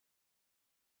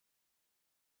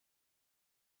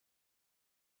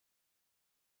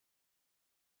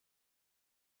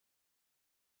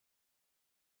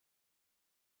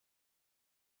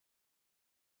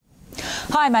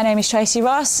Hi, my name is Tracy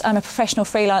Ross. I'm a professional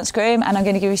freelance groom and I'm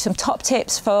going to give you some top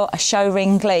tips for a show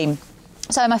ring gleam.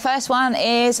 So my first one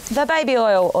is the baby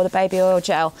oil or the baby oil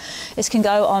gel. This can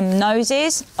go on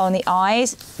noses, on the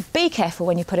eyes. Be careful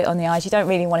when you put it on the eyes. You don't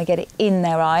really want to get it in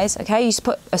their eyes, okay? You just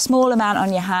put a small amount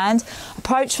on your hand,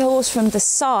 approach the horse from the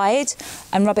side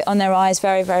and rub it on their eyes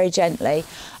very, very gently.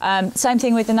 Same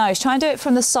thing with the nose. Try and do it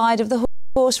from the side of the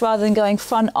horse rather than going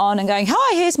front on and going,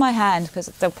 hi, here's my hand, because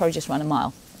they'll probably just run a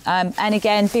mile. And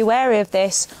again, be wary of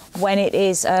this when it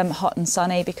is hot and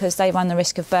sunny because they run the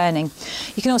risk of burning.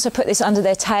 You can also put this under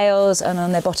their tails and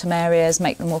on their bottom areas,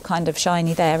 make them all kind of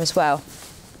shiny there as well.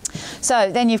 So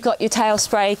then you've got your tail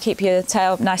spray, keep your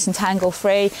tail nice and tangle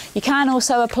free. You can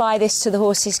also apply this to the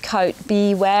horse's coat.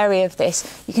 Be wary of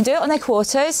this. You can do it on their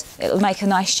quarters, it'll make a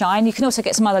nice shine. You can also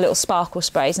get some other little sparkle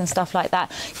sprays and stuff like that.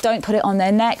 Don't put it on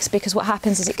their necks because what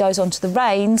happens is it goes onto the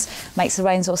reins, makes the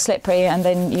reins all slippery, and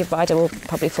then your rider will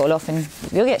probably fall off and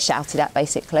you'll get shouted at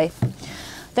basically.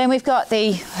 Then we've got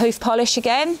the hoof polish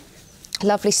again.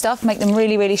 Lovely stuff, make them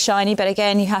really, really shiny, but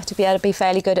again, you have to be able to be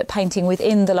fairly good at painting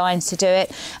within the lines to do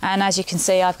it. And as you can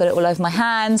see, I've got it all over my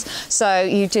hands, so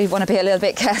you do want to be a little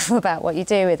bit careful about what you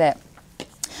do with it.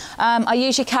 I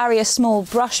usually carry a small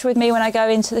brush with me when I go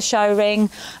into the show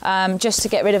ring, just to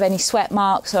get rid of any sweat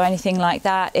marks or anything like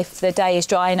that. If the day is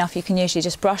dry enough, you can usually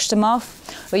just brush them off.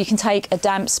 Or you can take a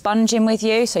damp sponge in with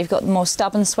you, so you've got more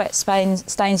stubborn sweat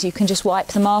stains, you can just wipe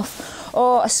them off.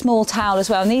 Or a small towel as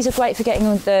well. And these are great for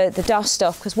getting the dust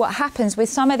off, because what happens with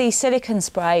some of these silicone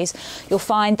sprays, you'll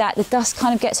find that the dust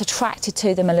kind of gets attracted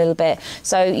to them a little bit.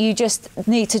 So you just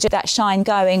need to get that shine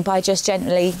going by just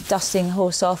gently dusting the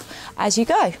horse off as you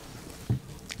go.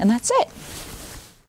 And that's it.